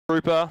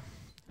Trooper,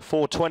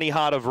 420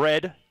 Heart of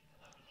Red.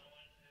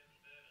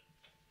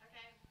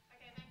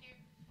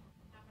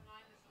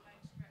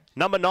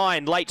 Number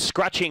 9, Late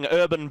Scratching,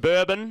 Urban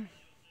Bourbon.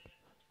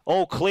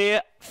 All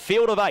clear,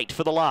 field of 8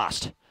 for the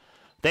last.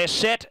 They're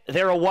set,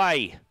 they're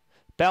away.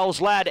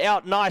 Bell's Lad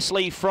out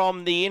nicely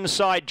from the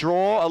inside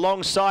draw,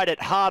 alongside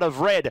it Heart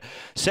of Red,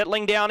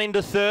 settling down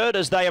into third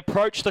as they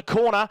approach the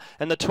corner,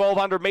 and the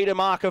 1200 metre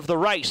mark of the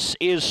race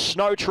is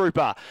Snow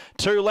Trooper.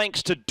 2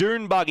 lengths to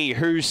Dune Buggy,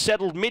 who's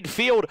settled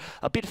midfield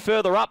a bit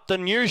further up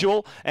than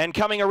usual, and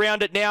coming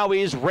around it now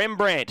is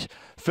Rembrandt.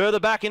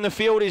 Further back in the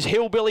field is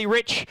Hillbilly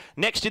Rich.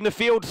 Next in the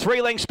field,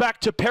 3 lengths back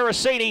to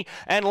Pericini,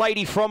 and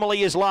Lady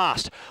Fromily is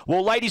last.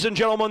 Well, ladies and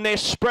gentlemen, they're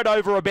spread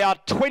over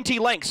about 20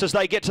 lengths as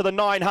they get to the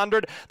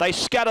 900. They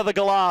scatter the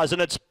galahs,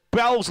 and it's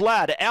Bell's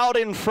Lad out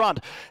in front.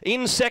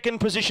 In second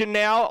position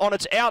now on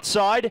its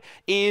outside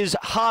is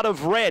Heart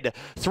of Red.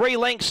 3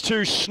 lengths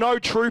to Snow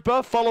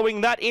Trooper.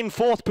 Following that in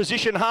fourth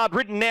position, hard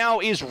ridden now,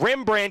 is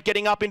Rembrandt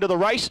getting up into the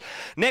race.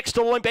 Next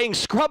to being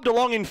scrubbed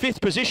along in fifth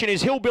position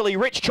is Hillbilly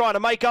Rich trying to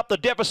make up the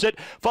deficit.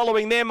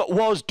 Following them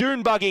was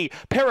Dune Buggy,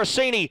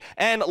 Pericini,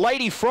 and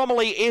Lady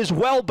Fromily is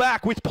well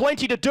back with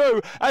plenty to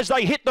do as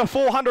they hit the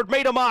 400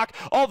 metre mark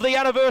of the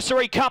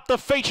Anniversary Cup, the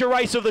feature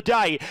race of the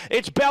day.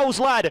 It's Bell's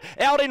Lad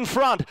out in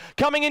front.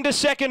 Coming into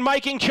second,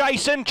 making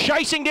chase, and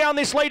chasing down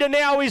this leader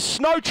now is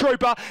Snow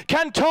Trooper.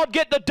 Can Todd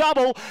get the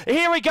double?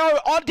 Here we go.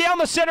 On down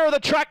the centre of the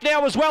track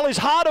now as well is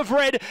Heart of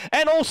Red,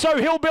 and also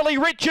Hillbilly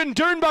Rich and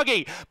Dune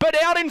Buggy. But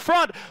out in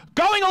front,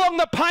 going along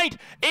the paint,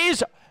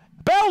 is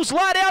Bell's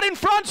Lad out in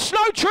front.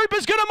 Snow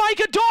Trooper's going to make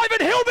a dive,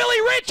 and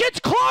Hillbilly Rich, it's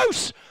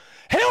close.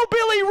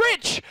 Hillbilly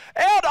Rich,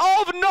 out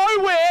of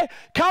nowhere,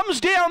 comes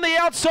down the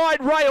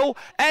outside rail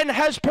and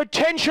has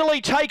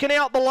potentially taken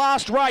out the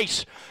last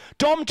race.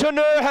 Dom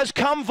Tourneur has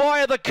come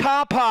via the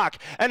car park,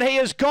 and he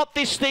has got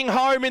this thing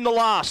home in the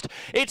last.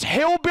 It's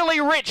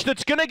Hillbilly Rich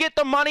that's going to get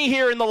the money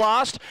here in the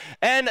last,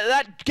 and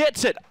that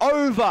gets it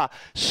over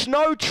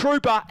Snow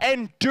Trooper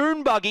and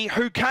Dune Buggy,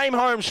 who came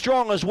home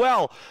strong as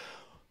well.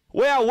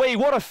 Wowee,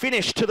 what a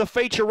finish to the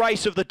feature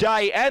race of the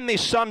day and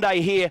this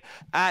Sunday here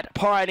at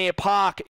Pioneer Park.